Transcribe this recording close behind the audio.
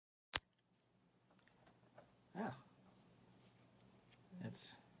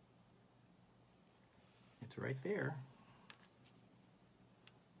It's right there.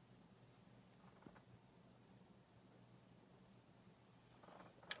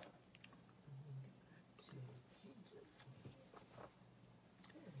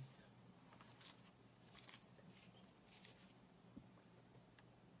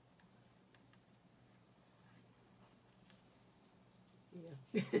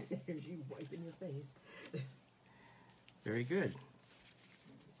 Yeah. There's you wiping your face. Very good.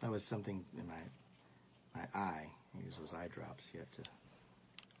 That was something in my eye. I use those eye drops. You have to. Does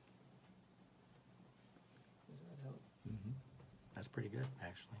that help? Mm-hmm. That's pretty good,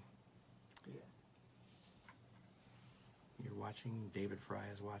 actually. Yeah. You're watching. David Fry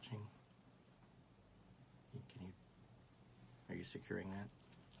is watching. Can you? Are you securing that?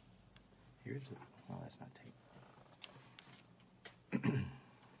 Here's it. Oh, that's not tape.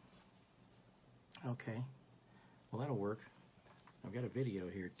 Okay. Well, that'll work. I've got a video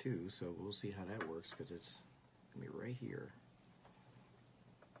here too, so we'll see how that works because it's gonna be right here.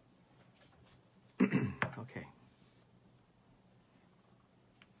 Okay.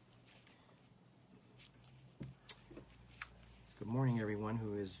 Good morning, everyone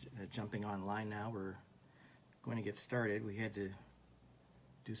who is jumping online now. We're going to get started. We had to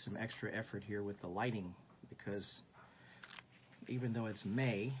do some extra effort here with the lighting because even though it's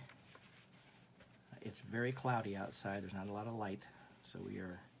May, it's very cloudy outside. There's not a lot of light, so we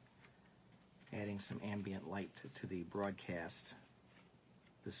are adding some ambient light to the broadcast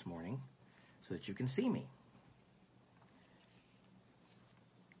this morning so that you can see me.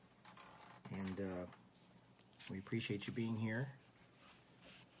 And we appreciate you being here.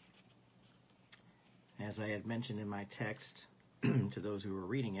 As I had mentioned in my text to those who were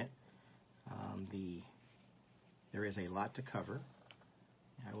reading it, there is a lot to cover.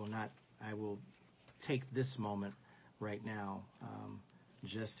 I will take this moment right now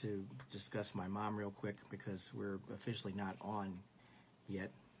just to discuss my mom real quick because we're officially not on yet.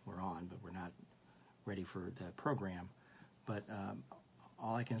 We're on, but we're not ready for the program. But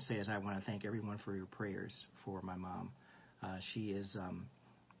all I can say is I want to thank everyone for your prayers for my mom. She is,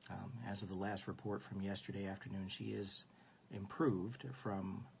 as of the last report from yesterday afternoon, she is improved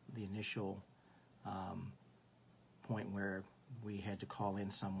from the initial point where we had to call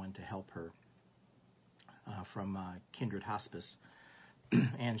in someone to help her from Kindred Hospice.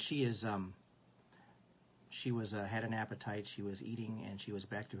 And she was had an appetite, she was eating, and she was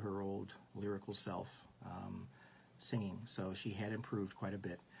back to her old lyrical self, singing. So she had improved quite a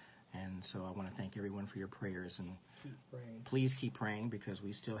bit. And so I want to thank everyone for your prayers. And keep praying. Please keep praying because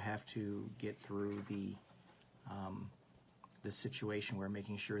we still have to get through the situation. We're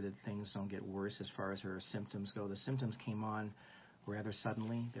making sure that things don't get worse as far as her symptoms go. The symptoms came on rather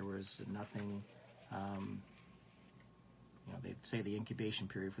suddenly. There was nothing, they say the incubation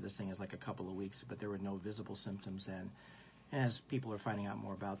period for this thing is like a couple of weeks, but there were no visible symptoms. And as people are finding out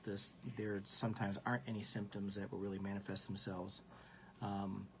more about this, there sometimes aren't any symptoms that will really manifest themselves,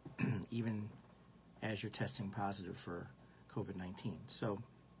 even as you're testing positive for COVID-19. So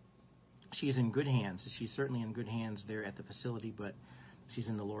she's in good hands. She's certainly in good hands there at the facility, but she's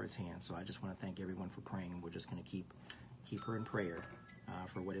in the Lord's hands. So I just want to thank everyone for praying, and we're just going to keep her in prayer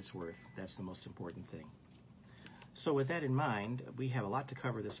for what it's worth. That's the most important thing. So with that in mind, we have a lot to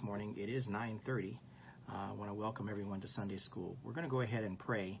cover this morning. It is 9:30. I want to welcome everyone to Sunday School. We're going to go ahead and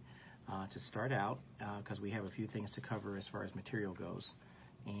pray to start out because we have a few things to cover as far as material goes.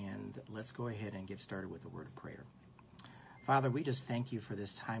 And let's go ahead and get started with a word of prayer. Father, we just thank you for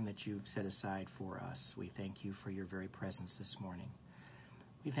this time that you've set aside for us. We thank you for your very presence this morning.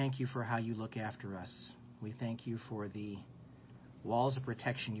 We thank you for how you look after us. We thank you for the walls of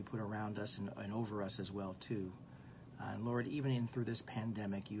protection you put around us and over us as well, too. And Lord, even in through this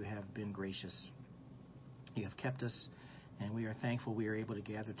pandemic, you have been gracious. You have kept us, and we are thankful we are able to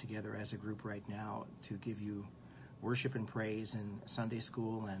gather together as a group right now to give you worship and praise in Sunday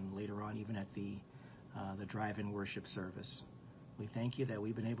school and later on even at the drive-in worship service. We thank you that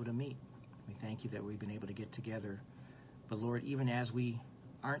we've been able to meet. We thank you that we've been able to get together. But Lord, even as we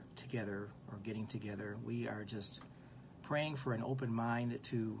aren't together or getting together, we are just praying for an open mind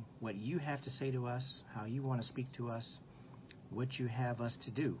to what you have to say to us, how you want to speak to us, what you would have us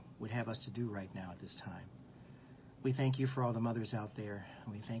to do right now at this time. We thank you for all the mothers out there,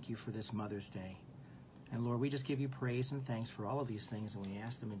 and we thank you for this Mother's Day. And Lord, we just give you praise and thanks for all of these things, and we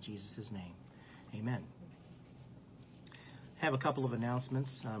ask them in Jesus' name. Amen. I have a couple of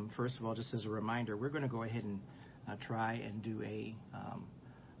announcements. First of all, just as a reminder, we're going to go ahead and try and do a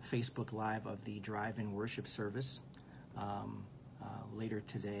Facebook Live of the drive-in worship service later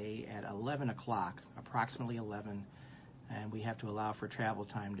today at 11 o'clock, approximately 11. and we have to allow for travel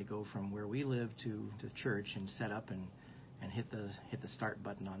time to go from where we live to the church and set up and hit the start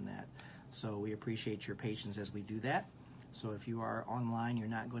button on that. So we appreciate your patience as we do that. So if you are online, you're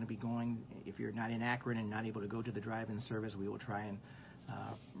not going to be going, if you're not in Akron and not able to go to the drive-in service, we will try and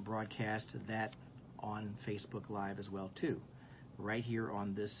broadcast that on Facebook Live as well too, right here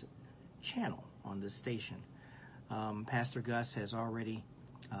on this channel, on this station. Pastor Gus has already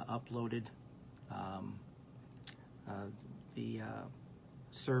uploaded the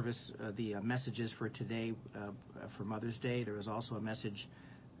service, the messages for today for Mother's Day. There was also a message,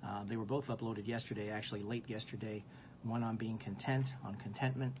 they were both uploaded yesterday, actually late yesterday, one on being content, on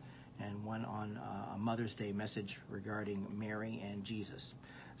contentment, and one on a Mother's Day message regarding Mary and Jesus.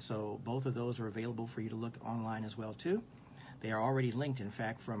 So both of those are available for you to look online as well too. They are already linked, in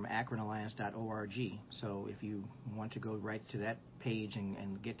fact, from akronalliance.org. So if you want to go right to that page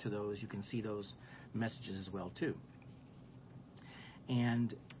and get to those, you can see those messages as well too.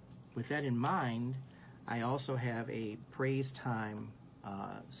 And with that in mind, I also have a praise time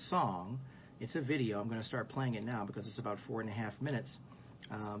song. It's a video. I'm going to start playing it now because it's about 4.5 minutes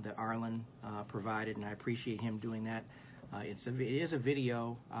that Arlen provided, and I appreciate him doing that. It is a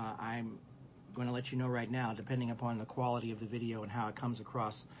video. I'm going to let you know right now, depending upon the quality of the video and how it comes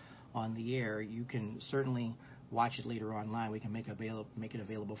across on the air, you can certainly watch it later online. We can make it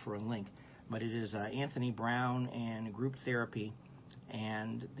available for a link. But it is Anthony Brown and Group Therapy,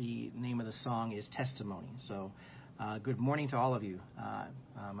 and the name of the song is Testimony. So good morning to all of you.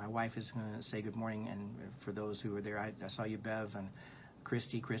 My wife is going to say good morning, and for those who are there, I saw you, Bev, and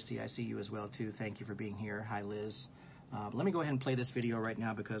Christy, I see you as well, too. Thank you for being here. Hi, Liz. Let me go ahead and play this video right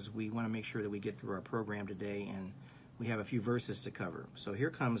now because we want to make sure that we get through our program today, and we have a few verses to cover. So here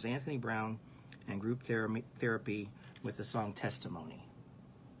comes Anthony Brown and Group Therapy with the song Testimony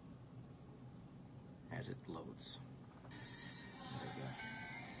as it loads. There we go.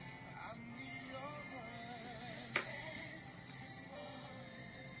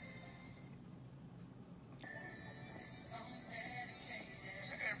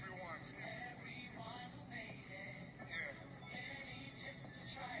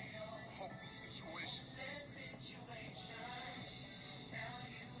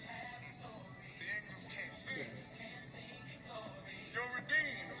 You're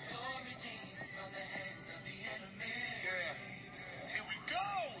redeemed from the hands of the enemy.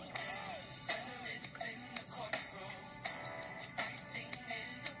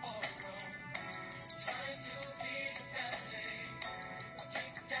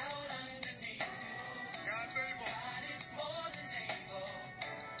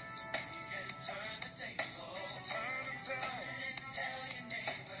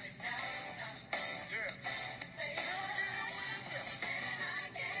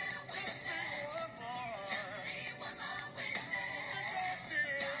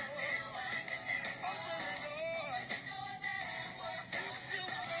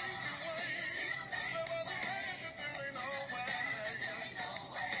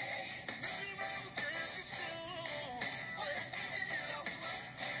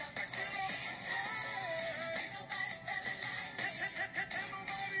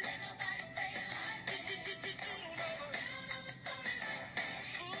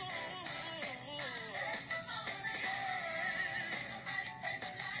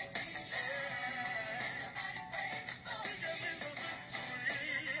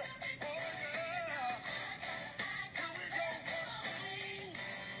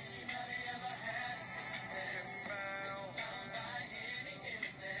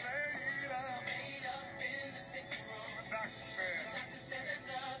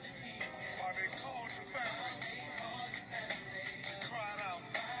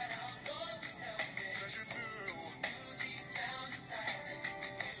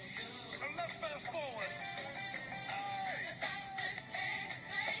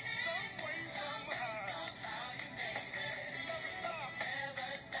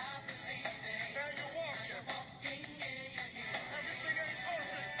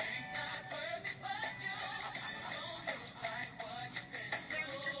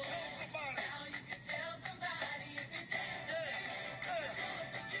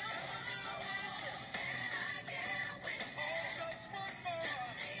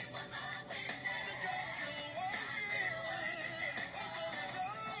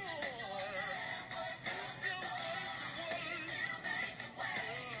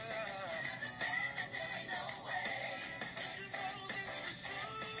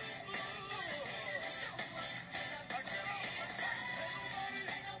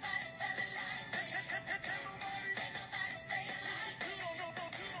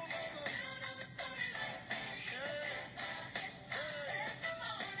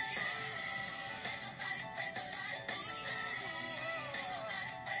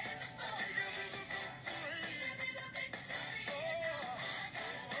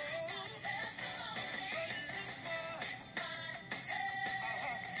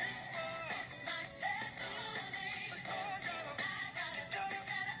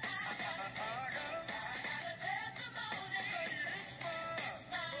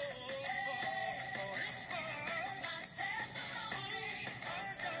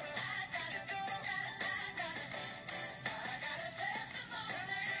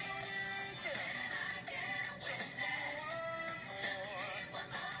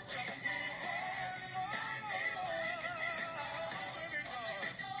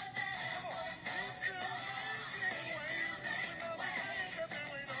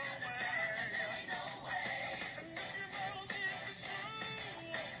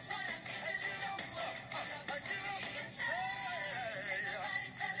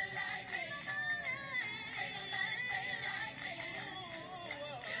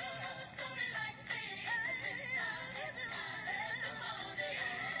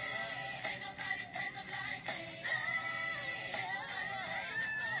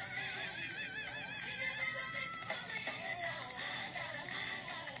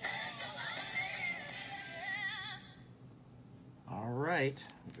 right.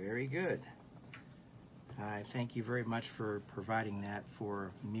 Very good. I thank you very much for providing that for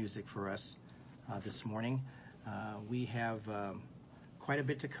music for us this morning. We have quite a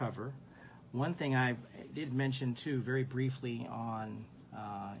bit to cover. One thing I did mention, too, very briefly on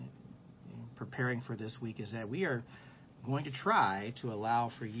preparing for this week is that we are going to try to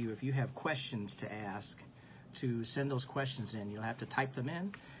allow for you, if you have questions to ask, to send those questions in. You'll have to type them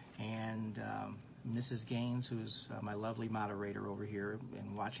in, and Mrs. Gaines, who's my lovely moderator over here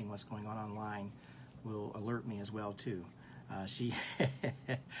and watching what's going on online, will alert me as well, too. She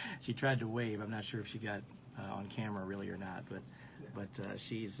she tried to wave. I'm not sure if she got on camera really or not, but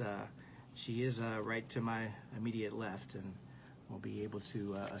she is right to my immediate left and will be able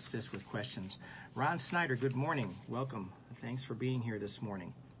to assist with questions. Ron Snyder, good morning. Welcome. Thanks for being here this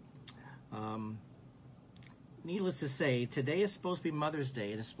morning. Needless to say, today is supposed to be Mother's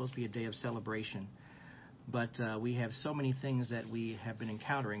Day, and it's supposed to be a day of celebration. But we have so many things that we have been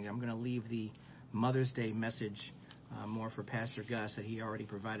encountering. I'm going to leave the Mother's Day message more for Pastor Gus that he already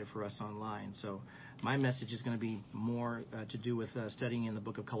provided for us online. So my message is going to be more to do with studying in the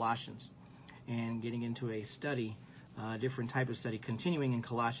book of Colossians and getting into a study, different type of study, continuing in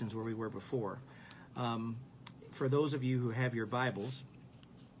Colossians where we were before. For those of you who have your Bibles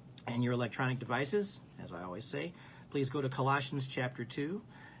and your electronic devices, as I always say, please go to Colossians chapter 2,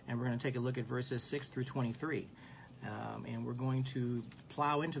 and we're going to take a look at verses 6 through 23. And we're going to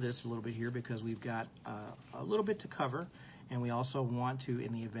plow into this a little bit here because we've got a little bit to cover, and we also want to,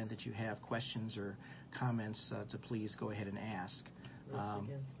 in the event that you have questions or comments, to please go ahead and ask.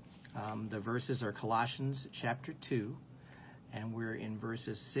 The verses are Colossians chapter 2, and we're in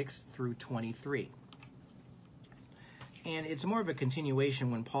verses 6 through 23. And it's more of a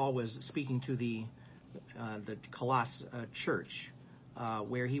continuation when Paul was speaking to the Colossus church,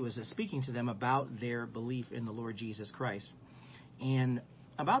 where he was speaking to them about their belief in the Lord Jesus Christ and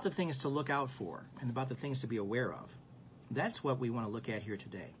about the things to look out for and about the things to be aware of. That's what we want to look at here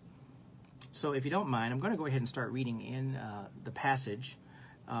today. So if you don't mind, I'm going to go ahead and start reading in the passage,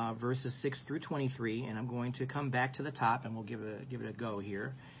 verses 6 through 23, and I'm going to come back to the top and we'll give it a go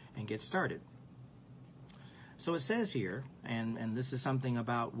here and get started. So it says here, and this is something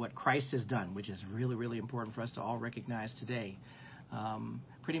about what Christ has done, which is really, really important for us to all recognize today.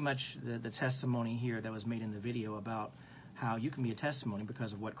 Pretty much the testimony here that was made in the video about how you can be a testimony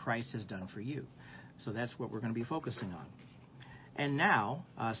because of what Christ has done for you. So that's what we're going to be focusing on. And now,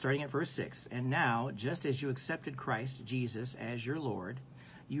 starting at verse 6, and now, just as you accepted Christ Jesus as your Lord,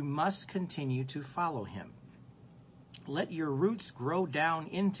 you must continue to follow him. Let your roots grow down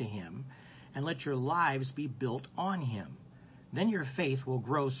into him, and let your lives be built on him. Then your faith will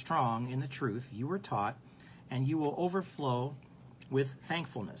grow strong in the truth you were taught, and you will overflow with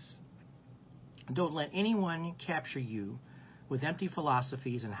thankfulness. Don't let anyone capture you with empty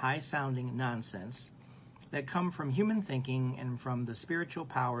philosophies and high-sounding nonsense that come from human thinking and from the spiritual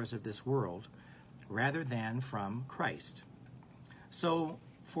powers of this world, rather than from Christ.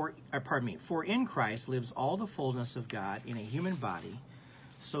 For in Christ lives all the fullness of God in a human body,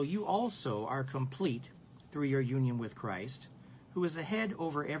 so you also are complete through your union with Christ, who is the head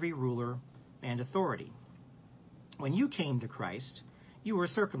over every ruler and authority. When you came to Christ, you were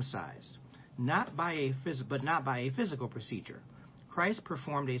circumcised, not by a physical procedure. Christ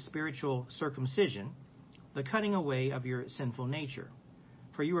performed a spiritual circumcision, the cutting away of your sinful nature.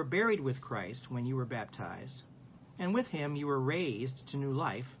 For you were buried with Christ when you were baptized, and with him you were raised to new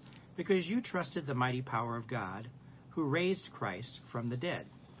life, because you trusted the mighty power of God, who raised Christ from the dead.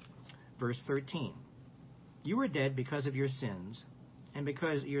 Verse 13. You were dead because of your sins, and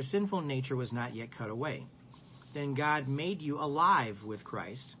because your sinful nature was not yet cut away. Then God made you alive with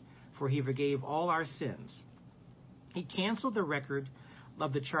Christ, for he forgave all our sins. He canceled the record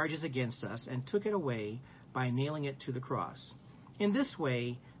of the charges against us and took it away by nailing it to the cross. In this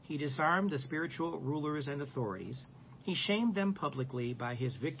way, he disarmed the spiritual rulers and authorities. He shamed them publicly by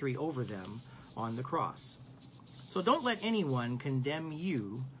his victory over them on the cross. So don't let anyone condemn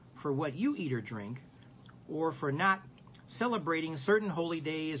you for what you eat or drink, or for not celebrating certain holy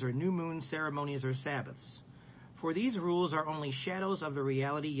days or new moon ceremonies or Sabbaths. For these rules are only shadows of the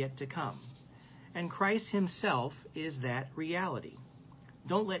reality yet to come, and Christ himself is that reality.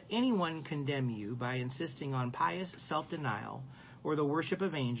 Don't let anyone condemn you by insisting on pious self-denial or the worship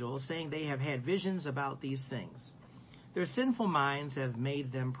of angels, saying they have had visions about these things. Their sinful minds have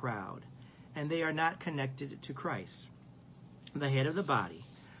made them proud, and they are not connected to Christ, the head of the body.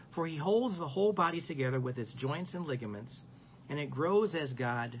 For he holds the whole body together with its joints and ligaments, and it grows as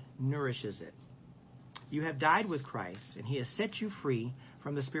God nourishes it. You have died with Christ, and he has set you free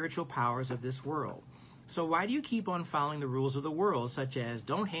from the spiritual powers of this world. So why do you keep on following the rules of the world, such as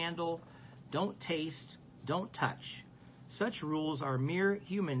don't handle, don't taste, don't touch? Such rules are mere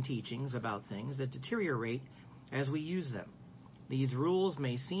human teachings about things that deteriorate as we use them. These rules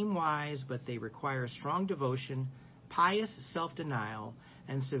may seem wise, but they require strong devotion, pious self-denial,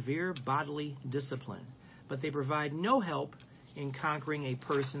 and severe bodily discipline. But they provide no help in conquering a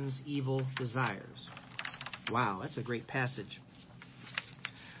person's evil desires. Wow, that's a great passage.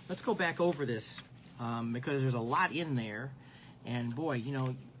 Let's go back over this because there's a lot in there. And boy,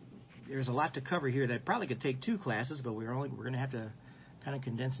 there's a lot to cover here that probably could take 2 classes, but we're going to have to kind of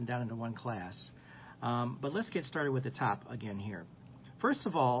condense it down into 1 class. But let's get started with the top again here. First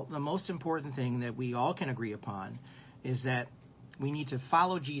of all, the most important thing that we all can agree upon is that we need to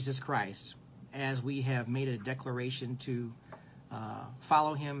follow Jesus Christ, as we have made a declaration to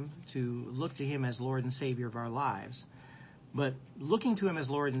follow him, to look to him as Lord and Savior of our lives. But looking to him as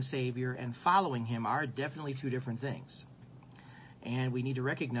Lord and Savior and following him are definitely 2 different things. And we need to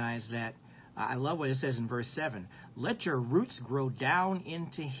recognize that. I love what it says in verse 7. Let your roots grow down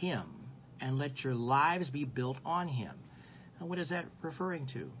into him, and let your lives be built on him. And what is that referring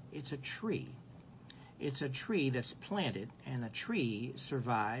to? It's a tree. It's a tree that's planted, and a tree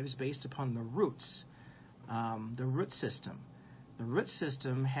survives based upon the roots, the root system. The root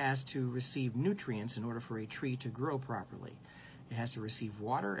system has to receive nutrients in order for a tree to grow properly. It has to receive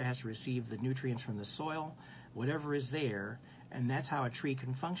water. It has to receive the nutrients from the soil, whatever is there, and that's how a tree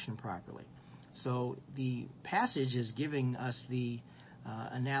can function properly. So the passage is giving us the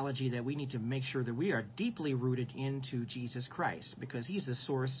analogy that we need to make sure that we are deeply rooted into Jesus Christ, because he's the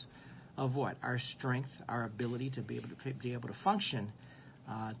source of what? Our strength, our ability to be able to function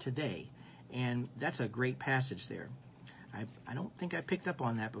today. And that's a great passage there. I don't think I picked up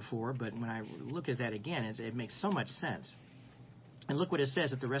on that before, but when I look at that again, it makes so much sense. And look what it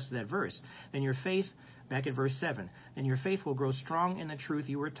says at the rest of that verse. Then your faith, back at verse 7, then your faith will grow strong in the truth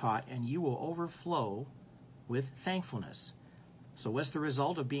you were taught, and you will overflow with thankfulness. So what's the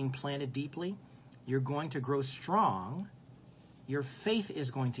result of being planted deeply? You're going to grow strong. Your faith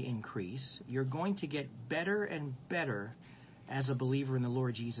is going to increase. You're going to get better and better as a believer in the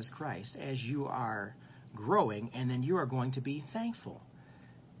Lord Jesus Christ as you are growing, and then you are going to be thankful.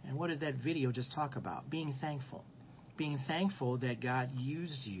 And what did that video just talk about? Being thankful. Being thankful that God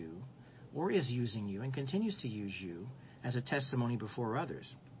used you, or is using you, and continues to use you as a testimony before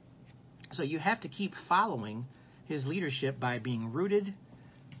others. So you have to keep following his leadership by being rooted,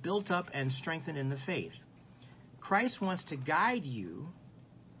 built up, and strengthened in the faith. Christ wants to guide you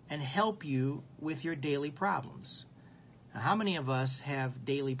and help you with your daily problems. Now, how many of us have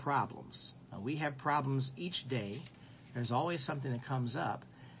daily problems? We have problems each day. There's always something that comes up,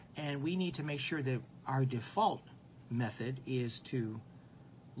 and we need to make sure that our default method is to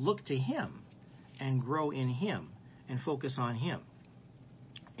look to him and grow in him and focus on him.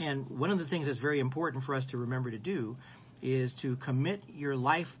 And one of the things that's very important for us to remember to do is to commit your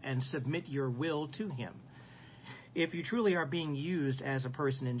life and submit your will to him. If you truly are being used as a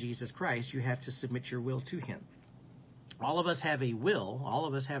person in Jesus Christ, you have to submit your will to him. All of us have a will, all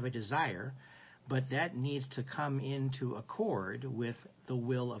of us have a desire, but that needs to come into accord with the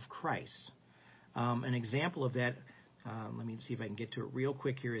will of Christ. An example of that, let me see if I can get to it real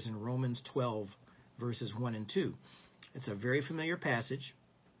quick here, is in Romans 12, verses 1 and 2. It's a very familiar passage.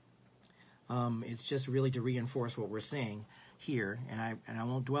 It's just really to reinforce what we're saying here, and I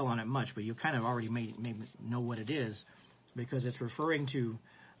won't dwell on it much, but you kind of already may know what it is, because it's referring to,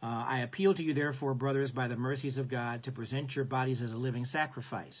 I appeal to you, therefore, brothers, by the mercies of God, to present your bodies as a living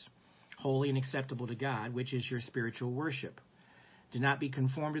sacrifice, holy and acceptable to God, which is your spiritual worship. Do not be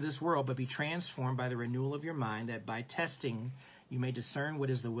conformed to this world, but be transformed by the renewal of your mind, that by testing you may discern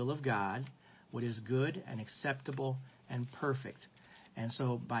what is the will of God, what is good and acceptable and perfect. And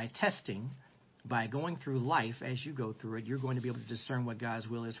so by testing, by going through life as you go through it, you're going to be able to discern what God's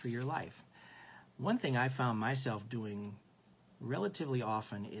will is for your life. One thing I found myself doing relatively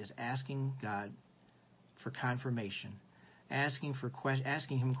often is asking God for confirmation, asking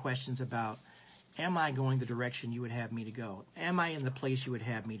him questions about, am I going the direction you would have me to go? Am I in the place you would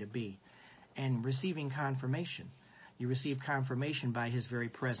have me to be? And receiving confirmation. You receive confirmation by his very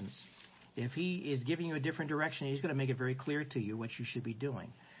presence. If he is giving you a different direction, he's going to make it very clear to you what you should be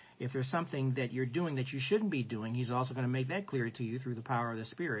doing. If there's something that you're doing that you shouldn't be doing, he's also going to make that clear to you through the power of the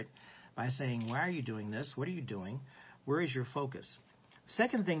Spirit by saying, why are you doing this? What are you doing? Where is your focus?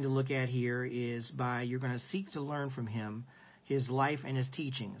 Second thing to look at here is you're going to seek to learn from him, his life and his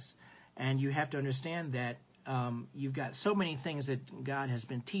teachings. And you have to understand that you've got so many things that God has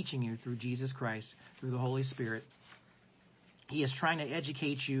been teaching you through Jesus Christ, through the Holy Spirit. He is trying to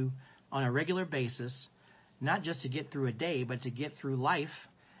educate you on a regular basis not just to get through a day, but to get through life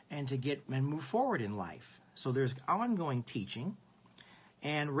and and move forward in life. So there's ongoing teaching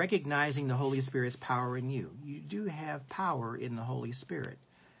and recognizing the Holy Spirit's power in you. You do have power in the Holy Spirit.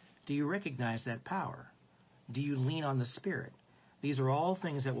 Do you recognize that power? Do you lean on the Spirit? These are all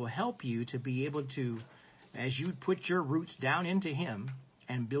things that will help you to be able to, as you put your roots down into Him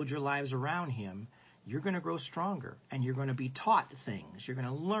and build your lives around Him, you're going to grow stronger, and you're going to be taught things. You're going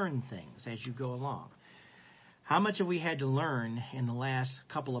to learn things as you go along. How much have we had to learn in the last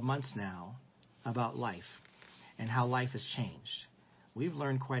couple of months now about life and how life has changed? We've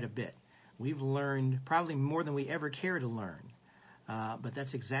learned quite a bit. We've learned probably more than we ever care to learn. But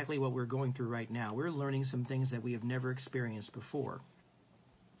that's exactly what we're going through right now. We're learning some things that we have never experienced before.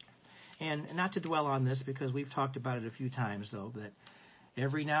 And not to dwell on this because we've talked about it a few times, though, that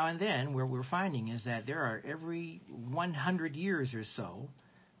every now and then what we're finding is that there are every 100 years or so,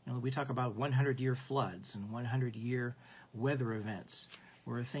 we talk about 100-year floods and 100-year weather events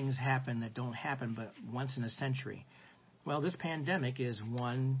where things happen that don't happen but once in a century. Well, this pandemic is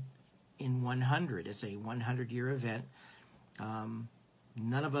 1 in 100. It's a 100-year event.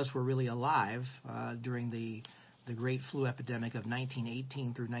 None of us were really alive during the great flu epidemic of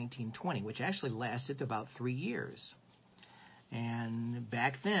 1918 through 1920, which actually lasted about 3 years. And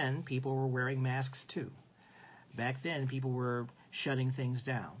back then, people were wearing masks too. Back then, people were shutting things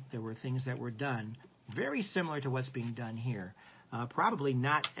down. There were things that were done very similar to what's being done here. Probably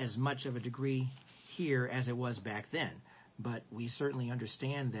not as much of a degree here as it was back then, but we certainly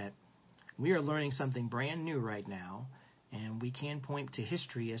understand that we are learning something brand new right now, and we can point to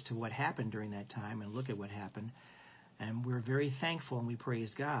history as to what happened during that time and look at what happened. And we're very thankful and we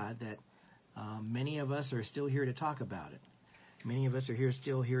praise God that many of us are still here to talk about it. Many of us are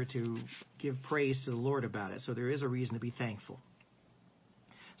still here to give praise to the Lord about it. So there is a reason to be thankful.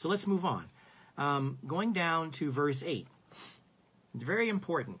 So let's move on. Going down to verse 8. It's very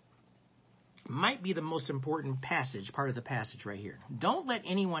important. Might be the most important part of the passage right here. Don't let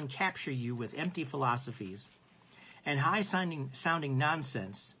anyone capture you with empty philosophies and high-sounding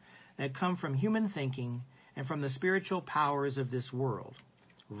nonsense that come from human thinking and from the spiritual powers of this world,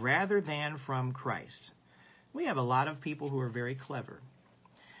 rather than from Christ. We have a lot of people who are very clever.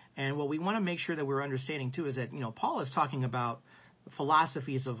 And what we want to make sure that we're understanding, too, is that, Paul is talking about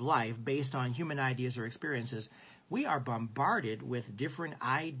philosophies of life based on human ideas or experiences. We are bombarded with different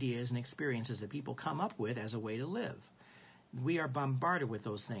ideas and experiences that people come up with as a way to live. We are bombarded with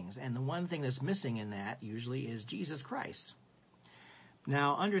those things. And the one thing that's missing in that usually is Jesus Christ.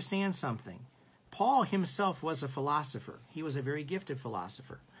 Now, understand something. Paul himself was a philosopher. He was a very gifted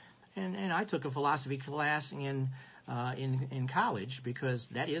philosopher. And I took a philosophy class in college because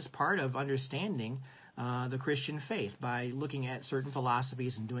that is part of understanding the Christian faith by looking at certain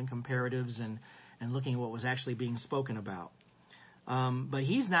philosophies and doing comparatives and looking at what was actually being spoken about. But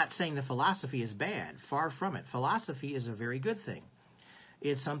he's not saying the philosophy is bad. Far from it. Philosophy is a very good thing.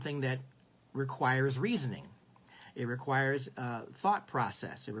 It's something that requires reasoning. It requires thought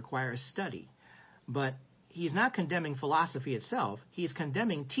process. It requires study. But he's not condemning philosophy itself. He's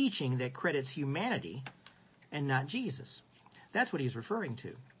condemning teaching that credits humanity and not Jesus. That's what he's referring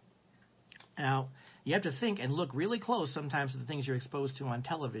to. Now, you have to think and look really close sometimes to the things you're exposed to on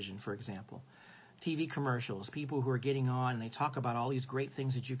television, for example. TV commercials, people who are getting on and they talk about all these great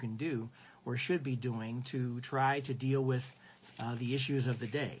things that you can do or should be doing to try to deal with the issues of the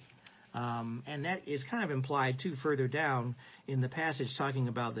day. And that is kind of implied, too, further down in the passage talking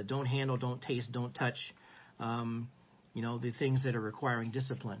about the don't handle, don't taste, don't touch, the things that are requiring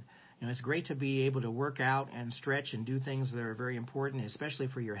discipline. It's great to be able to work out and stretch and do things that are very important, especially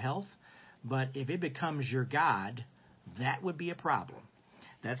for your health. But if it becomes your God, that would be a problem.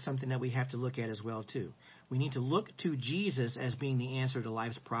 That's something that we have to look at as well, too. We need to look to Jesus as being the answer to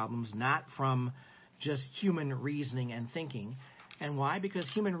life's problems, not from just human reasoning and thinking. And why? Because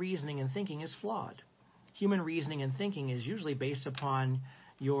human reasoning and thinking is flawed. Human reasoning and thinking is usually based upon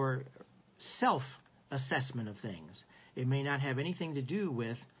your self-assessment of things. It may not have anything to do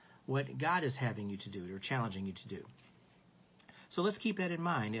with what God is having you to do or challenging you to do. So let's keep that in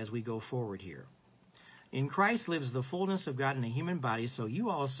mind as we go forward here. In Christ lives the fullness of God in a human body, so you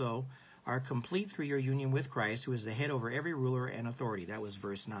also are complete through your union with Christ, who is the head over every ruler and authority. That was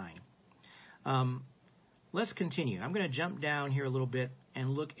verse 9. Let's continue. I'm going to jump down here a little bit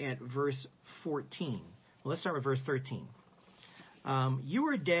and look at verse 14. Well, let's start with verse 13. You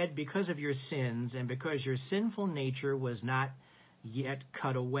were dead because of your sins and because your sinful nature was not yet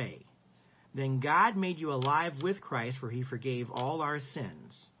cut away. Then God made you alive with Christ, for he forgave all our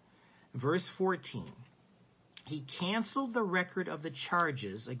sins. Verse 14. He canceled the record of the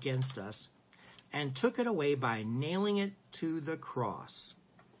charges against us and took it away by nailing it to the cross.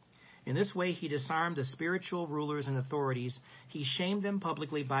 In this way, he disarmed the spiritual rulers and authorities. He shamed them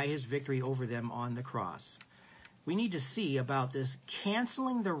publicly by his victory over them on the cross. We need to see about this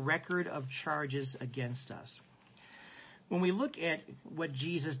canceling the record of charges against us. When we look at what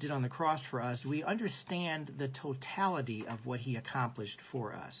Jesus did on the cross for us, we understand the totality of what he accomplished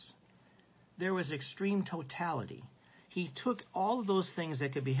for us. There was extreme totality. He took all of those things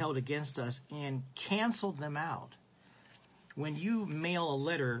that could be held against us and canceled them out. When you mail a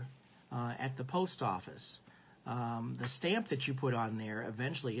letter at the post office, the stamp that you put on there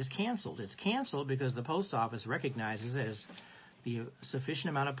eventually is canceled. It's canceled because the post office recognizes it as the sufficient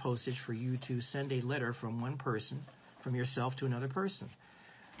amount of postage for you to send a letter from one person, from yourself to another person.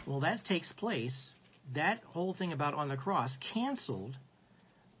 Well, that takes place. That whole thing about on the cross canceled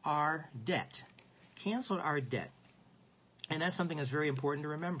our debt. Canceled our debt. And that's something that's very important to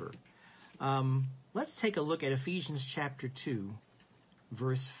remember. Let's take a look at Ephesians chapter 2,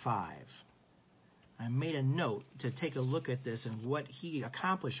 verse 5. I made a note to take a look at this and what he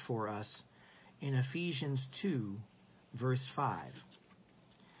accomplished for us in Ephesians 2, verse 5.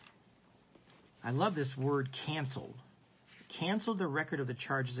 I love this word canceled. Canceled the record of the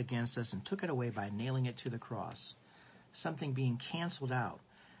charges against us and took it away by nailing it to the cross. Something being canceled out.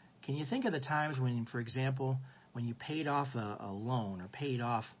 Can you think of the times when, for example, when you paid off a loan or paid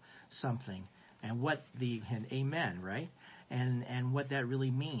off something and amen, right? And what that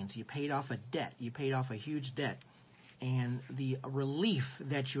really means. You paid off a debt. You paid off a huge debt. And the relief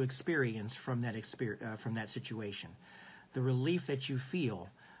that you experience from that situation. The relief that you feel.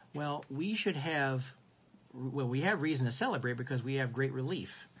 Well, we have reason to celebrate because we have great relief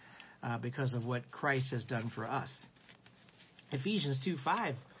because of what Christ has done for us. Ephesians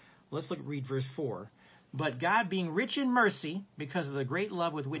 2:5, read verse 4. But God, being rich in mercy, because of the great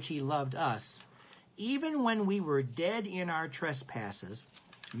love with which he loved us, even when we were dead in our trespasses,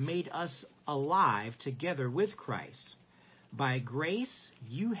 made us alive together with Christ. By grace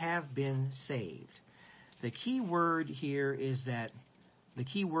you have been saved. The key word here is that the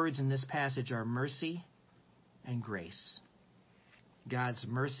key words in this passage are mercy and grace. God's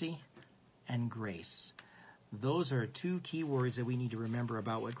mercy and grace. Those are two key words that we need to remember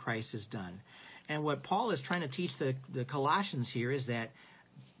about what Christ has done. And what Paul is trying to teach the Colossians here is that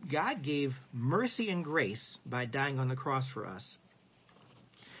God gave mercy and grace by dying on the cross for us.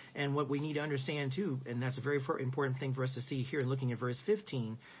 And what we need to understand too, and that's a very important thing for us to see here in looking at verse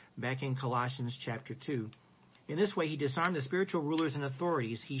 15, back in Colossians chapter 2. In this way, he disarmed the spiritual rulers and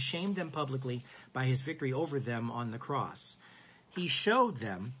authorities. He shamed them publicly by his victory over them on the cross. He showed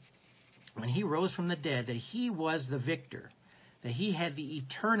them, when he rose from the dead, that he was the victor, that he had the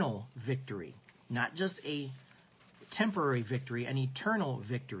eternal victory, not just a temporary victory, an eternal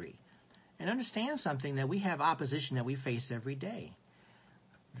victory. And understand something, that we have opposition that we face every day.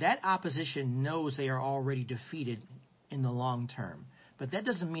 That opposition knows they are already defeated in the long term. But that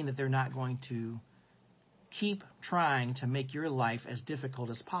doesn't mean that they're not going to keep trying to make your life as difficult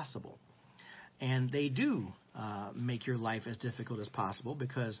as possible. And they do make your life as difficult as possible,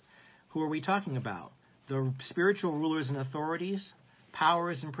 because who are we talking about? The spiritual rulers and authorities,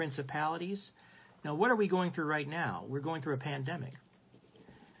 powers and principalities. Now, what are we going through right now? We're going through a pandemic.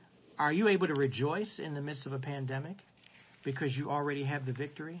 Are you able to rejoice in the midst of a pandemic because you already have the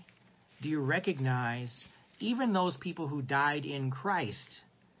victory? Do you recognize even those people who died in Christ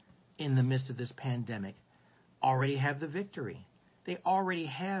in the midst of this pandemic already have the victory? They already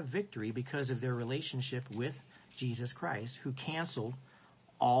have victory because of their relationship with Jesus Christ, who canceled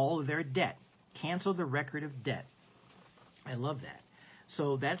all of their debt, canceled the record of debt. I love that.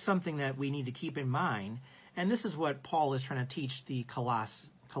 So that's something that we need to keep in mind. And this is what Paul is trying to teach the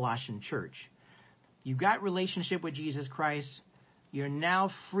Colossian church. You've got relationship with Jesus Christ. You're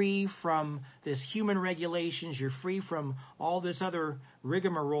now free from this human regulations. You're free from all this other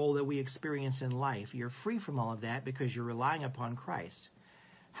rigmarole that we experience in life. You're free from all of that because you're relying upon Christ.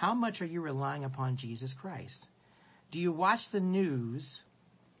 How much are you relying upon Jesus Christ? Do you watch the news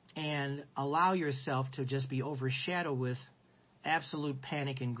and allow yourself to just be overshadowed with absolute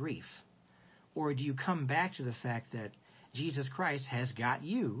panic and grief? Or do you come back to the fact that Jesus Christ has got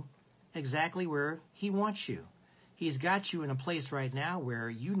you exactly where he wants you? He's got you in a place right now where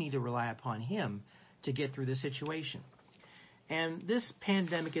you need to rely upon him to get through the situation. And this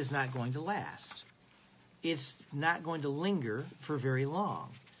pandemic is not going to last. It's not going to linger for very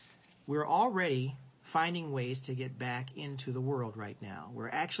long. We're already finding ways to get back into the world right now. We're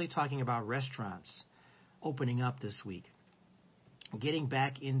actually talking about restaurants opening up this week, getting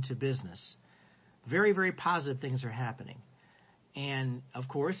back into business. Very, very positive things are happening. And, of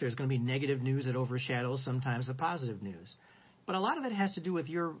course, there's going to be negative news that overshadows sometimes the positive news. But a lot of it has to do with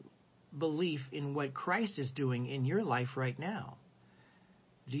your belief in what Christ is doing in your life right now.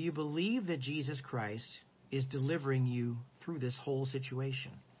 Do you believe that Jesus Christ is delivering you through this whole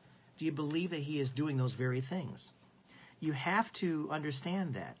situation? Do you believe that he is doing those very things? You have to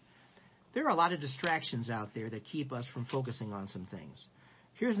understand that. There are a lot of distractions out there that keep us from focusing on some things.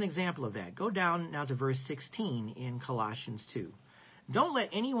 Here's an example of that. Go down now to verse 16 in Colossians 2. Don't let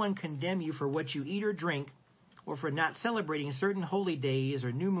anyone condemn you for what you eat or drink, or for not celebrating certain holy days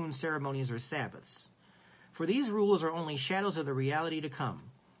or new moon ceremonies or Sabbaths. For these rules are only shadows of the reality to come,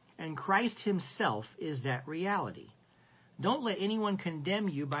 and Christ himself is that reality. Don't let anyone condemn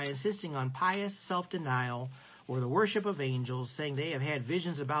you by insisting on pious self-denial or the worship of angels, saying they have had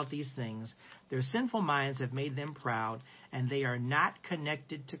visions about these things. Their sinful minds have made them proud, and they are not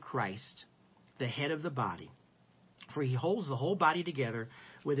connected to Christ, the head of the body. For he holds the whole body together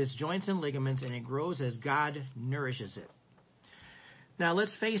with its joints and ligaments, and it grows as God nourishes it. Now,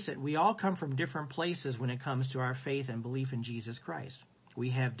 let's face it, we all come from different places when it comes to our faith and belief in Jesus Christ.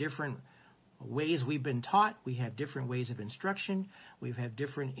 We have different ways we've been taught. We have different ways of instruction. We've had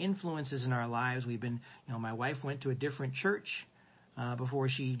different influences in our lives. My wife went to a different church before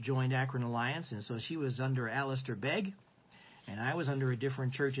she joined Akron Alliance, and so she was under Alistair Begg, and I was under a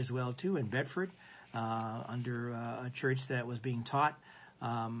different church as well, too, in Bedford, under a church that was being taught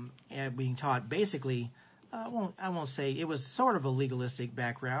basically, I won't say it was sort of a legalistic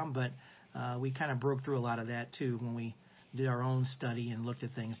background, but we kind of broke through a lot of that, too, when we did our own study and looked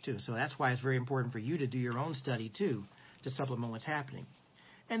at things, too. So that's why it's very important for you to do your own study, too, to supplement what's happening.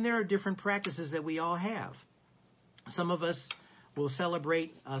 And there are different practices that we all have. Some of us will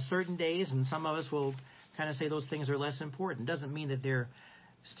celebrate certain days, and some of us will kind of say those things are less important. It doesn't mean that they're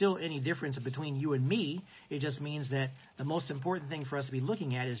still any difference between you and me. It just means that the most important thing for us to be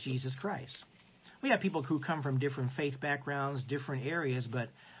looking at is Jesus Christ. We have people who come from different faith backgrounds, different areas, but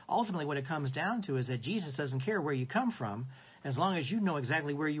ultimately what it comes down to is that Jesus doesn't care where you come from as long as you know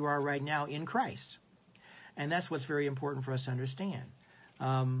exactly where you are right now in Christ. And that's what's very important for us to understand.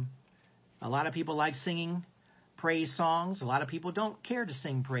 A lot of people like singing praise songs. A lot of people don't care to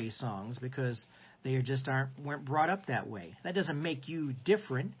sing praise songs because they weren't brought up that way. That doesn't make you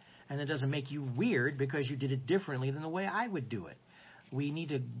different, and it doesn't make you weird because you did it differently than the way I would do it. We need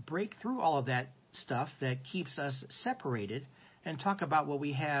to break through all of that stuff that keeps us separated and talk about what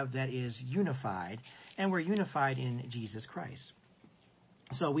we have that is unified, and we're unified in Jesus Christ.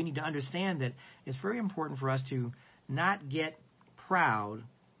 So we need to understand that it's very important for us to not get proud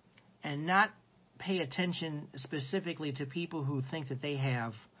and not pay attention specifically to people who think that they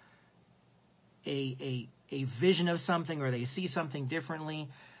have a vision of something or they see something differently.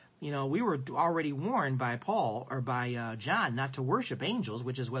 We were already warned by Paul or by John not to worship angels,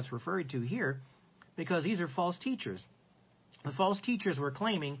 which is what's referred to here, because these are false teachers. The false teachers were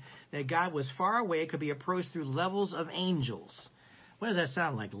claiming that God was far away, could be approached through levels of angels. What does that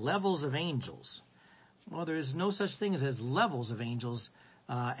sound like? Levels of angels. Well, there's no such thing as levels of angels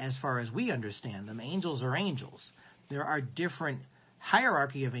as far as we understand them. Angels are angels. There are different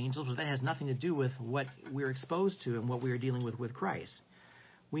hierarchy of angels, but that has nothing to do with what we're exposed to and what we are dealing with Christ.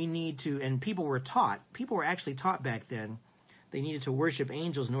 We need to, and people were actually taught back then, they needed to worship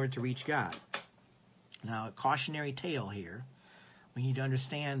angels in order to reach God. Now, a cautionary tale here. We need to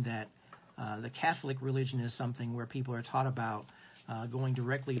understand that the Catholic religion is something where people are taught about going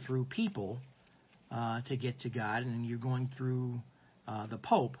directly through people to get to God, and you're going through the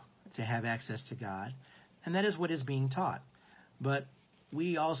Pope to have access to God, and that is what is being taught. But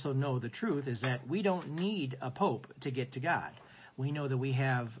we also know the truth is that we don't need a Pope to get to God. We know that we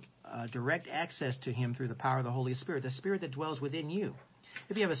have direct access to Him through the power of the Holy Spirit, the Spirit that dwells within you.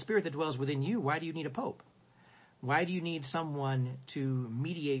 If you have a Spirit that dwells within you, why do you need a Pope? Why do you need someone to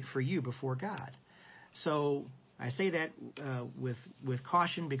mediate for you before God? So I say that with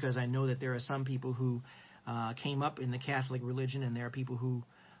caution because I know that there are some people who came up in the Catholic religion, and there are people who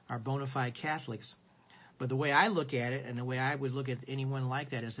are bona fide Catholics. But the way I look at it, and the way I would look at anyone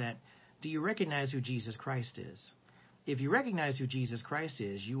like that, is that, do you recognize who Jesus Christ is? If you recognize who Jesus Christ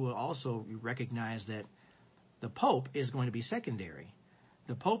is, you will also recognize that the Pope is going to be secondary.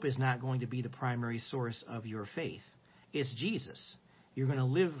 The Pope is not going to be the primary source of your faith. It's Jesus. You're going to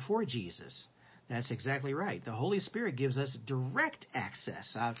live for Jesus. That's exactly right. The Holy Spirit gives us direct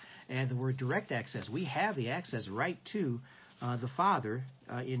access. And the word direct access, we have the access right to the Father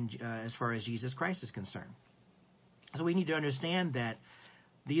as far as Jesus Christ is concerned. So we need to understand that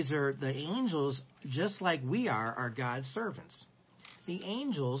these are the angels, just like we are God's servants. The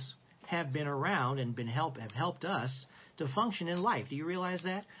angels have been around and have helped us to function in life. Do you realize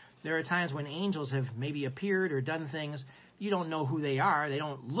that? There are times when angels have maybe appeared or done things. You don't know who they are. They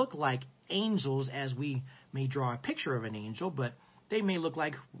don't look like angels as we may draw a picture of an angel, but they may look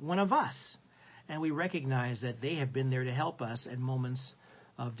like one of us. And we recognize that they have been there to help us at moments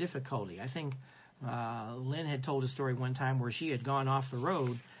of difficulty. I think Lynn had told a story one time where she had gone off the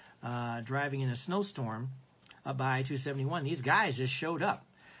road driving in a snowstorm by I-271. These guys just showed up,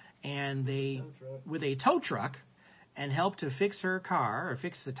 and they, with a tow truck, and helped to fix her car or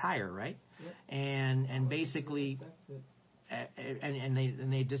fix the tire, right? Yep. And basically, and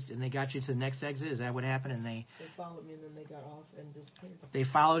they got you to the next exit. Is that what happened? And they followed me, and then they got off and disappeared. They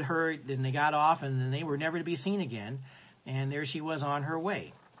followed her, then they got off, and then they were never to be seen again. And there she was on her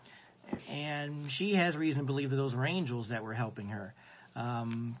way. And she has reason to believe that those were angels that were helping her.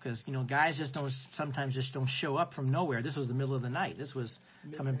 Because, guys sometimes just don't show up from nowhere. This was the middle of the night. This was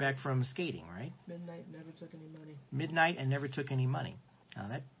coming back from skating, right? Midnight, never took any money. Midnight and never took any money. Now,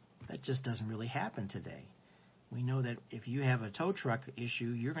 that just doesn't really happen today. We know that if you have a tow truck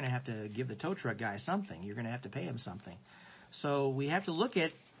issue, you're going to have to give the tow truck guy something. You're going to have to pay him something. So we have to look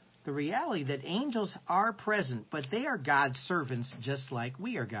at the reality that angels are present, but they are God's servants just like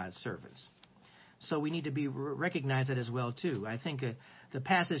we are God's servants. So we need to recognize that as well, too. I think the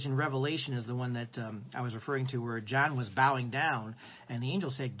passage in Revelation is the one that I was referring to where John was bowing down, and the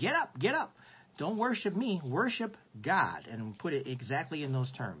angel said, get up, get up. Don't worship me, worship God. And put it exactly in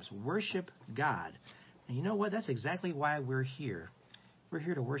those terms. Worship God. And you know what? That's exactly why we're here. We're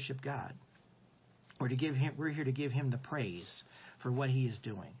here to worship God. We're here to give him the praise for what he is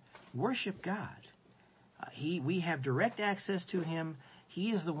doing. Worship God. We have direct access to him.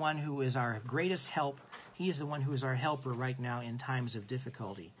 He is the one who is our greatest help. He is the one who is our helper right now in times of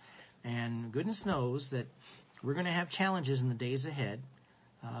difficulty. And goodness knows that we're going to have challenges in the days ahead.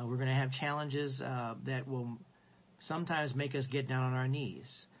 We're going to have challenges that will sometimes make us get down on our knees.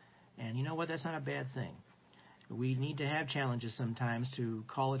 And you know what? That's not a bad thing. We need to have challenges sometimes to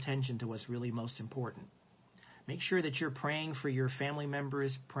call attention to what's really most important. Make sure that you're praying for your family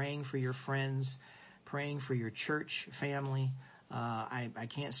members, praying for your friends, praying for your church family. I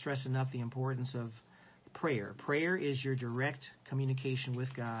can't stress enough the importance of prayer. Prayer is your direct communication with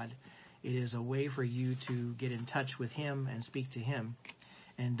God. It is a way for you to get in touch with him and speak to him.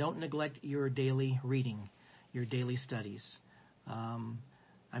 And don't neglect your daily reading, your daily studies.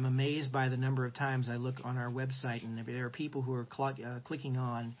 I'm amazed by the number of times I look on our website, and there are people who are clicking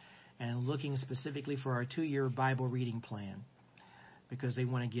on and looking specifically for our 2-year Bible reading plan because they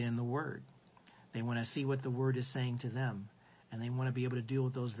want to get in the Word. They want to see what the Word is saying to them, and they want to be able to deal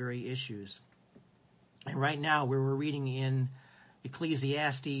with those very issues. And right now, where we're reading in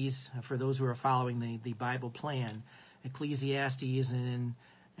Ecclesiastes, for those who are following the Bible plan, Ecclesiastes and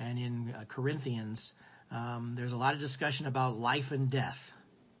in Corinthians, there's a lot of discussion about life and death.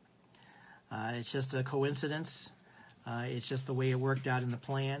 It's just a coincidence. It's just the way it worked out in the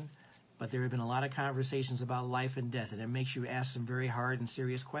plan. But there have been a lot of conversations about life and death, and it makes you ask some very hard and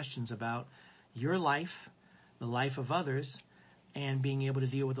serious questions about your life, the life of others, and being able to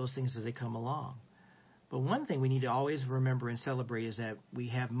deal with those things as they come along. But one thing we need to always remember and celebrate is that we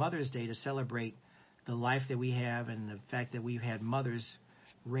have Mother's Day to celebrate the life that we have and the fact that we've had mothers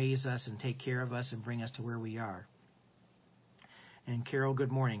raise us and take care of us and bring us to where we are. And Carol,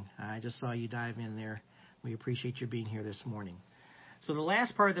 good morning. I just saw you dive in there. We appreciate you being here this morning. So the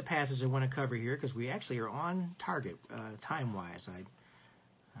last part of the passage I want to cover here, because we actually are on target time-wise.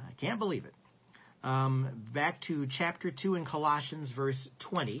 I can't believe it. Back to chapter 2 in Colossians, verse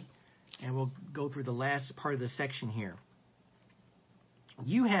 20, and we'll go through the last part of the section here.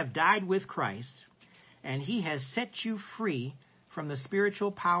 You have died with Christ, and he has set you free from the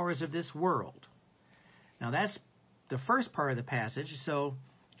spiritual powers of this world. Now that's the first part of the passage, so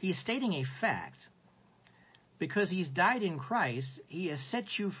he's stating a fact. Because he's died in Christ, he has set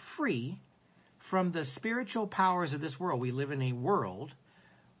you free from the spiritual powers of this world. We live in a world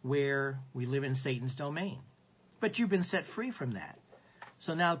where we live in Satan's domain. But you've been set free from that.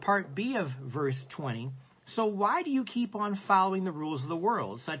 So now part B of verse 20. So why do you keep on following the rules of the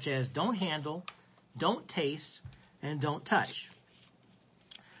world, such as don't handle, don't taste, and don't touch?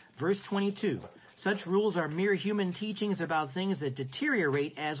 Verse 22. Such rules are mere human teachings about things that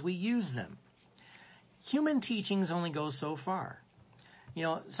deteriorate as we use them. Human teachings only go so far. You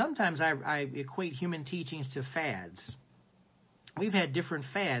know, sometimes I equate human teachings to fads. We've had different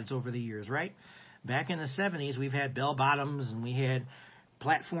fads over the years, right? Back in the 70s, we've had bell bottoms, and we had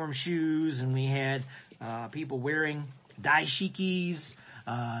platform shoes, and we had people wearing dashikis,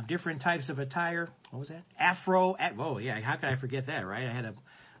 different types of attire. What was that? Afro. Oh, yeah, how could I forget that, right? I had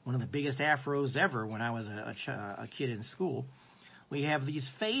one of the biggest afros ever when I was a kid in school. We have these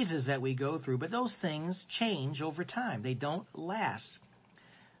phases that we go through, but those things change over time. They don't last.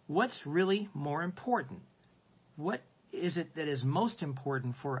 What's really more important? What is it that is most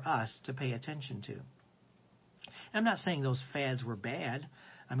important for us to pay attention to? I'm not saying those fads were bad.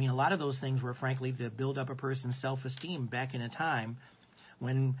 I mean, a lot of those things were, frankly, to build up a person's self-esteem back in a time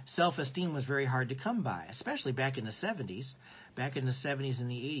when self-esteem was very hard to come by, especially back in the 70s. Back in the 70s and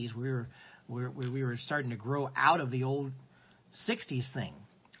the 80s, we were starting to grow out of the old 60s thing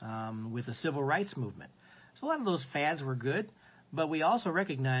with the civil rights movement. So a lot of those fads were good, but we also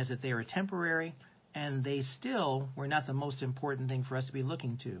recognize that they were temporary, and they still were not the most important thing for us to be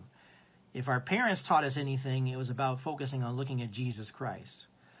looking to. If our parents taught us anything, it was about focusing on looking at Jesus Christ,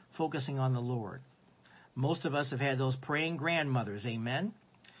 focusing on the Lord. Most of us have had those praying grandmothers, amen?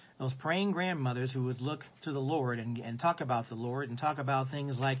 Those praying grandmothers who would look to the Lord and talk about the Lord and talk about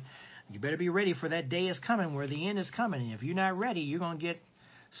things like, you better be ready for that day is coming where the end is coming. And if you're not ready, you're going to get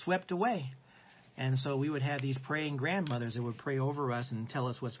swept away. And so we would have these praying grandmothers that would pray over us and tell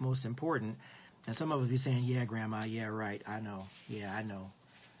us what's most important. And some of us would be saying, yeah, Grandma, yeah, right, I know. Yeah, I know.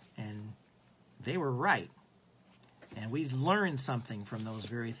 And they were right. And we learned something from those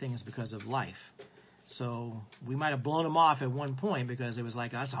very things because of life. So we might have blown them off at one point because it was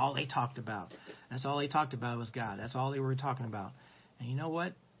like, that's all they talked about. That's all they talked about was God. That's all they were talking about. And you know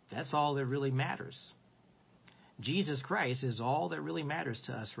what? That's all that really matters. Jesus Christ is all that really matters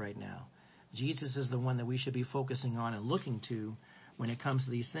to us right now. Jesus is the one that we should be focusing on and looking to when it comes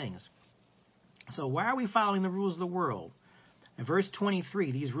to these things. So why are we following the rules of the world? In verse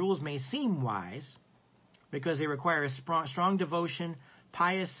 23, these rules may seem wise because they require a strong devotion,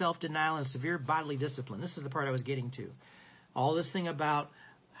 pious self-denial, and severe bodily discipline. This is the part I was getting to. All this thing about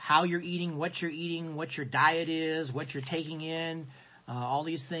how you're eating, what your diet is, what you're taking in, all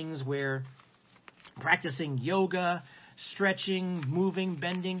these things where practicing yoga, stretching, moving,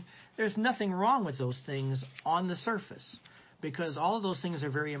 bending, there's nothing wrong with those things on the surface because all of those things are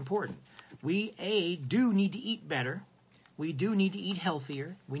very important. We, do need to eat better. We do need to eat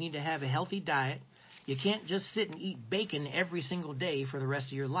healthier. We need to have a healthy diet. You can't just sit and eat bacon every single day for the rest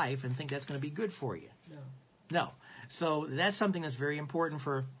of your life and think that's going to be good for you. No. So that's something that's very important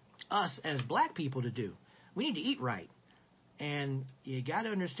for us as black people to do. We need to eat right. And you got to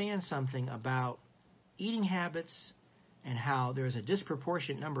understand something about eating habits and how there's a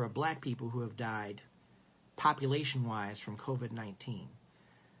disproportionate number of black people who have died population-wise from COVID-19.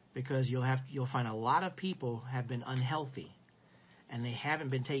 Because you'll find a lot of people have been unhealthy and they haven't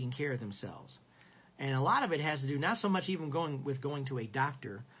been taking care of themselves. And a lot of it has to do not so much even going to a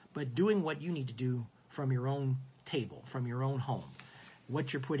doctor, but doing what you need to do from your own table, from your own home,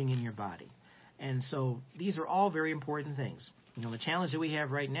 what you're putting in your body. And so these are all very important things. You know, the challenge that we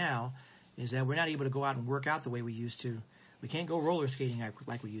have right now is that we're not able to go out and work out the way we used to. We can't go roller skating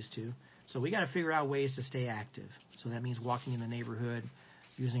like we used to. So we got to figure out ways to stay active. So that means walking in the neighborhood,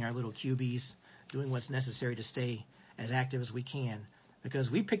 using our little cubies, doing what's necessary to stay as active as we can. Because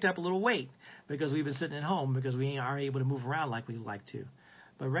we picked up a little weight because we've been sitting at home because we aren't able to move around like we like to.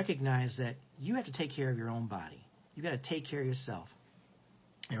 But recognize that you have to take care of your own body. You got to take care of yourself.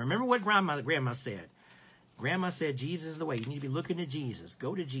 And remember what Grandma said. Grandma said, Jesus is the way. You need to be looking to Jesus.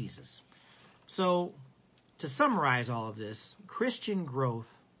 Go to Jesus. So to summarize all of this, Christian growth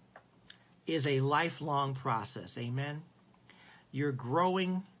is a lifelong process. Amen? You're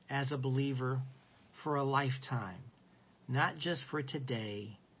growing as a believer for a lifetime. Not just for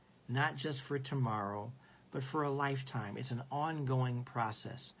today, not just for tomorrow, but for a lifetime. It's an ongoing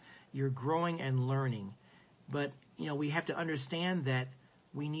process. You're growing and learning. But, we have to understand that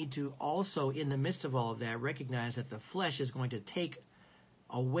we need to also, in the midst of all of that, recognize that the flesh is going to take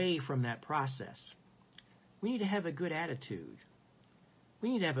away from that process. We need to have a good attitude.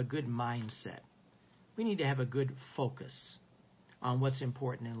 We need to have a good mindset. We need to have a good focus on what's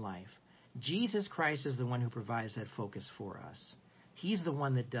important in life. Jesus Christ is the one who provides that focus for us. He's the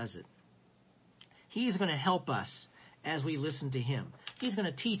one that does it. He's going to help us as we listen to Him. He's going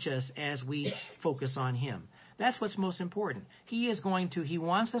to teach us as we focus on Him. That's what's most important. He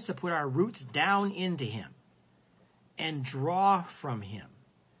wants us to put our roots down into Him and draw from Him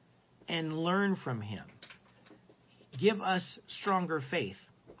and learn from Him. Give us stronger faith.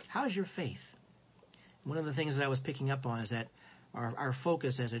 How's your faith? One of the things that I was picking up on is that our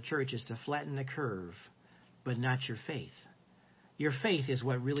focus as a church is to flatten the curve, but not your faith. Your faith is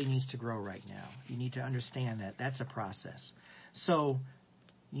what really needs to grow right now. You need to understand that. That's a process. So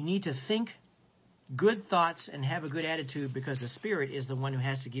you need to think good thoughts and have a good attitude because the Spirit is the one who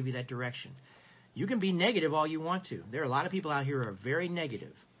has to give you that direction. You can be negative all you want to. There are a lot of people out here who are very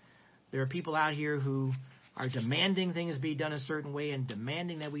negative. There are people out here who are demanding things be done a certain way and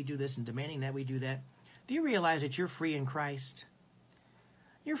demanding that we do this and demanding that we do that. Do you realize that you're free in Christ?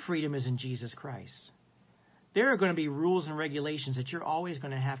 Your freedom is in Jesus Christ. There are going to be rules and regulations that you're always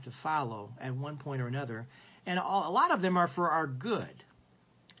going to have to follow at one point or another, and a lot of them are for our good.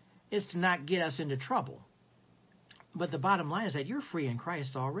 It's to not get us into trouble. But the bottom line is that you're free in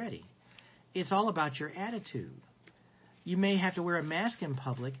Christ already. It's all about your attitude. You may have to wear a mask in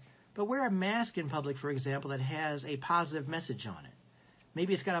public, but wear a mask in public, for example, that has a positive message on it.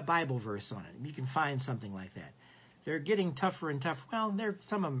 Maybe it's got a Bible verse on it. You can find something like that. They're getting tougher and tougher. Well,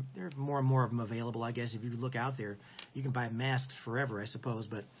 there's more and more of them available, I guess. If you look out there, you can buy masks forever, I suppose.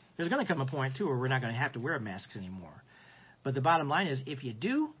 But there's going to come a point, too, where we're not going to have to wear masks anymore. But the bottom line is, if you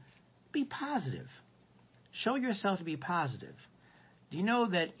do, be positive. Show yourself to be positive. Do you know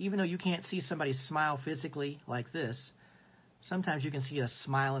that even though you can't see somebody smile physically like this, sometimes you can see a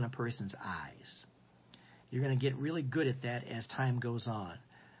smile in a person's eyes? You're going to get really good at that as time goes on.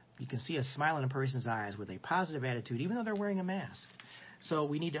 You can see a smile in a person's eyes with a positive attitude, even though they're wearing a mask. So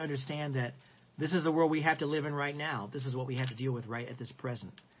we need to understand that this is the world we have to live in right now. This is what we have to deal with right at this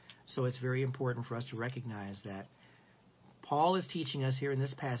present. So it's very important for us to recognize that Paul is teaching us here in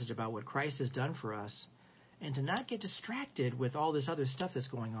this passage about what Christ has done for us, and to not get distracted with all this other stuff that's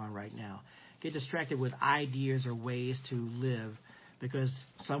going on right now. Get distracted with ideas or ways to live because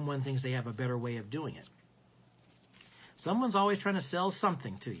someone thinks they have a better way of doing it. Someone's always trying to sell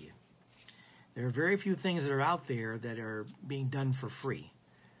something to you. There are very few things that are out there that are being done for free.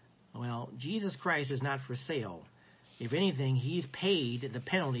 Well, Jesus Christ is not for sale. If anything, He's paid the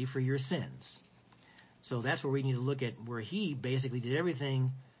penalty for your sins. So that's where we need to look at, where He basically did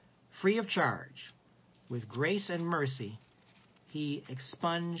everything free of charge. With grace and mercy, He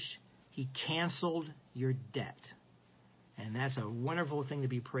expunged, He canceled your debt. And that's a wonderful thing to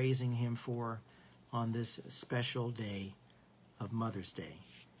be praising Him for on this special day of Mother's Day.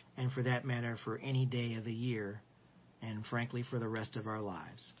 And for that matter, for any day of the year, and frankly, for the rest of our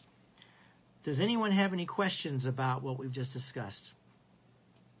lives. Does anyone have any questions about what we've just discussed?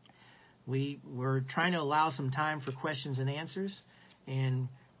 We're trying to allow some time for questions and answers, and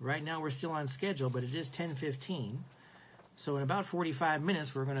right now we're still on schedule, but it is 10:15. So in about 45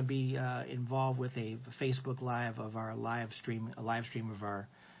 minutes, we're going to be involved with a Facebook Live of our live stream of our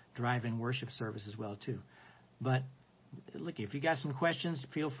drive-in worship service as well too. But look, if you got some questions,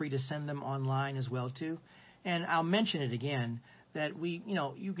 feel free to send them online as well too. And I'll mention it again that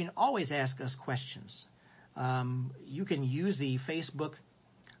you can always ask us questions. You can use the Facebook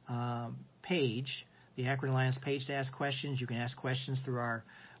page, the Akron Alliance page, to ask questions. You can ask questions through our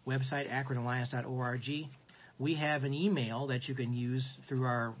website, akronalliance.org. We have an email that you can use through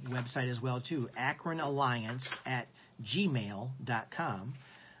our website as well too, akronalliance@gmail.com,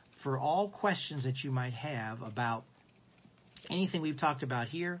 for all questions that you might have about anything we've talked about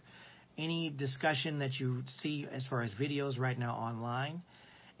here, any discussion that you see as far as videos right now online.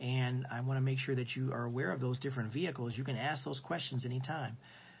 And I want to make sure that you are aware of those different vehicles. You can ask those questions anytime.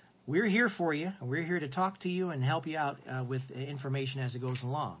 We're here for you. We're here to talk to you and help you out with information as it goes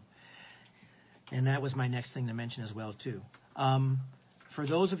along. And that was my next thing to mention as well, too. For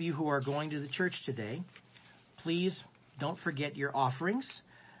those of you who are going to the church today, please don't forget your offerings.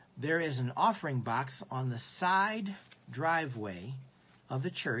 There is an offering box on the side driveway of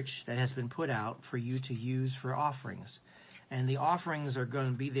the church that has been put out for you to use for offerings. And the offerings are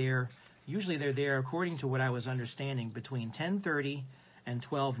going to be there. Usually they're there, according to what I was understanding, between 10:30 and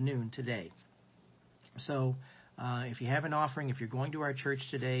 12 noon today. So if you have an offering, if you're going to our church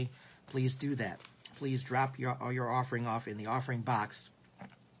today, please do that. Please drop your offering off in the offering box,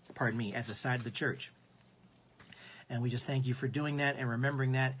 at the side of the church. And we just thank you for doing that and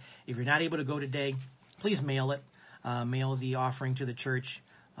remembering that. If you're not able to go today, please mail it. Mail the offering to the church.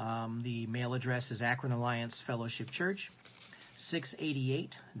 The mail address is Akron Alliance Fellowship Church,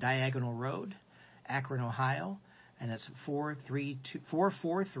 688 Diagonal Road, Akron, Ohio, and that's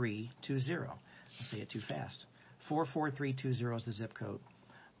 44320. I'll say it too fast. 44320 is the zip code.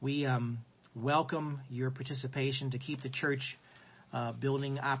 We welcome your participation to keep the church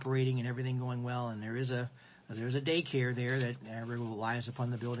building operating and everything going well. And there's a daycare there that relies upon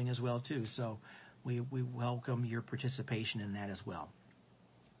the building as well too. So we welcome your participation in that as well.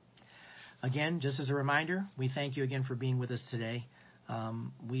 Again, just as a reminder, we thank you again for being with us today.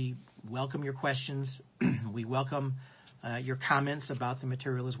 We welcome your questions. We welcome your comments about the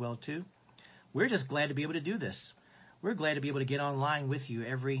material as well too. We're just glad to be able to do this. We're glad to be able to get online with you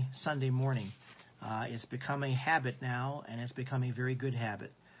every Sunday morning. It's become a habit now, and it's become a very good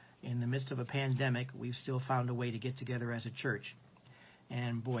habit. In the midst of a pandemic, we've still found a way to get together as a church.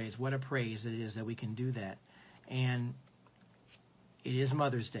 And boy, it's what a praise it is that we can do that. And it is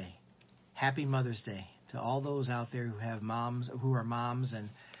Mother's Day. Happy Mother's Day to all those out there who have moms, who are moms, and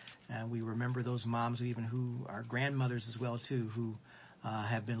we remember those moms even who are grandmothers as well too, who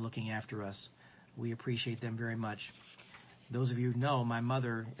have been looking after us. We appreciate them very much. Those of you who know, my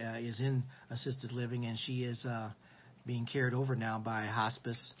mother is in assisted living, and she is being cared over now by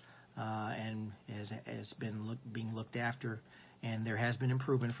hospice and has been being looked after. And there has been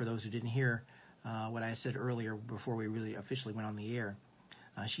improvement for those who didn't hear what I said earlier before we really officially went on the air.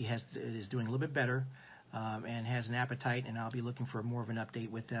 She is doing a little bit better and has an appetite, and I'll be looking for more of an update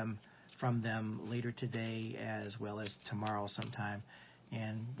from them later today as well as tomorrow sometime.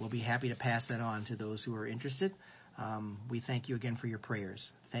 And we'll be happy to pass that on to those who are interested. We thank you again for your prayers.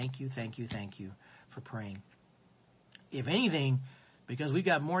 Thank you for praying. If anything, because we've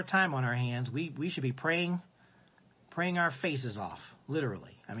got more time on our hands, we should be praying our faces off,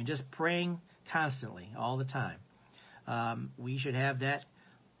 literally. I mean, just praying constantly, all the time. We should have that.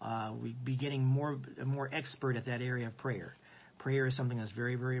 We'd be getting more expert at that area of prayer. Prayer is something that's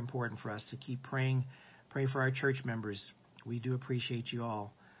very, very important for us to keep praying. Pray for our church members. We do appreciate you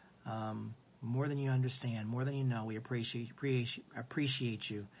all. More than you understand, more than you know, we appreciate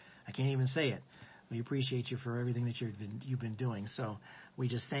you. I can't even say it. We appreciate you for everything that you've been doing. So we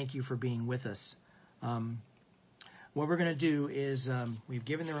just thank you for being with us. What we're going to do is we've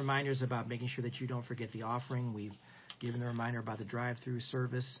given the reminders about making sure that you don't forget the offering. We've given the reminder about the drive-through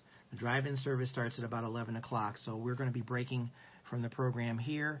service. The drive-in service starts at about 11 o'clock. So we're going to be breaking from the program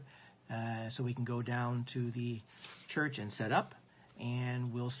here so we can go down to the church and set up.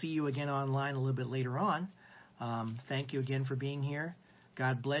 And we'll see you again online a little bit later on. Thank you again for being here.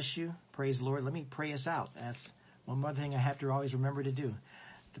 God bless you. Praise the Lord. Let me pray us out. That's one more thing I have to always remember to do,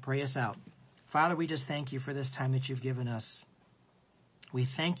 to pray us out. Father, we just thank you for this time that you've given us. We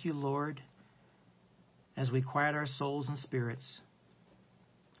thank you, Lord, as we quiet our souls and spirits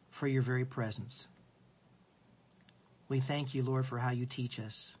for your very presence. We thank you, Lord, for how you teach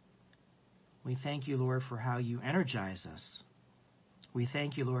us. We thank you, Lord, for how you energize us. We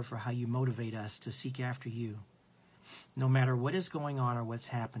thank you, Lord, for how you motivate us to seek after you. No matter what is going on or what's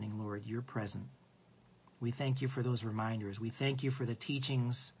happening, Lord, you're present. We thank you for those reminders. We thank you for the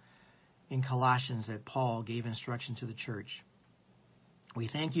teachings in Colossians that Paul gave instruction to the church. We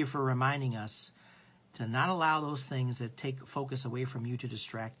thank you for reminding us to not allow those things that take focus away from you to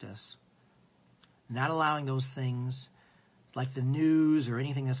distract us. Not allowing those things like the news or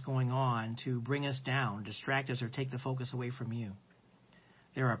anything that's going on to bring us down, distract us, or take the focus away from you.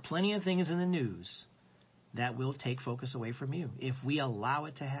 There are plenty of things in the news that will take focus away from you if we allow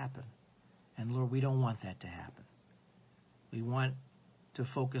it to happen. And Lord, we don't want that to happen. We want to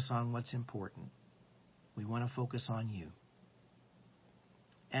focus on what's important. We want to focus on you.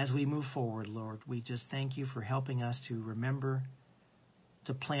 As we move forward, Lord, we just thank you for helping us to remember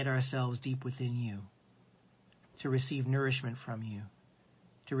to plant ourselves deep within you, to receive nourishment from you,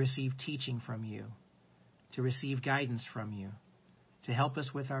 to receive teaching from you, to receive guidance from you, to help us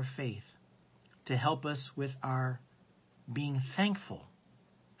with our faith, to help us with our being thankful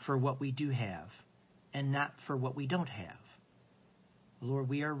for what we do have and not for what we don't have. Lord,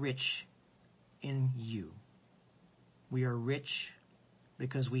 we are rich in you. We are rich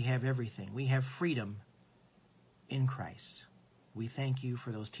because we have everything. We have freedom in Christ. We thank you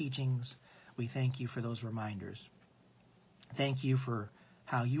for those teachings. We thank you for those reminders. Thank you for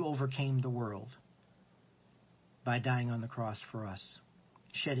how you overcame the world by dying on the cross for us,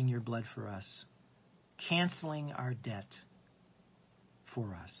 shedding your blood for us, canceling our debt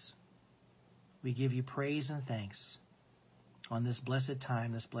for us. We give you praise and thanks on this blessed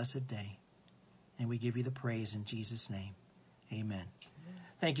time, this blessed day, and we give you the praise in Jesus' name. Amen.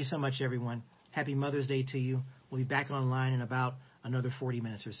 Thank you so much, everyone. Happy Mother's Day to you. We'll be back online in about another 40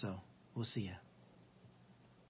 minutes or so. We'll see you.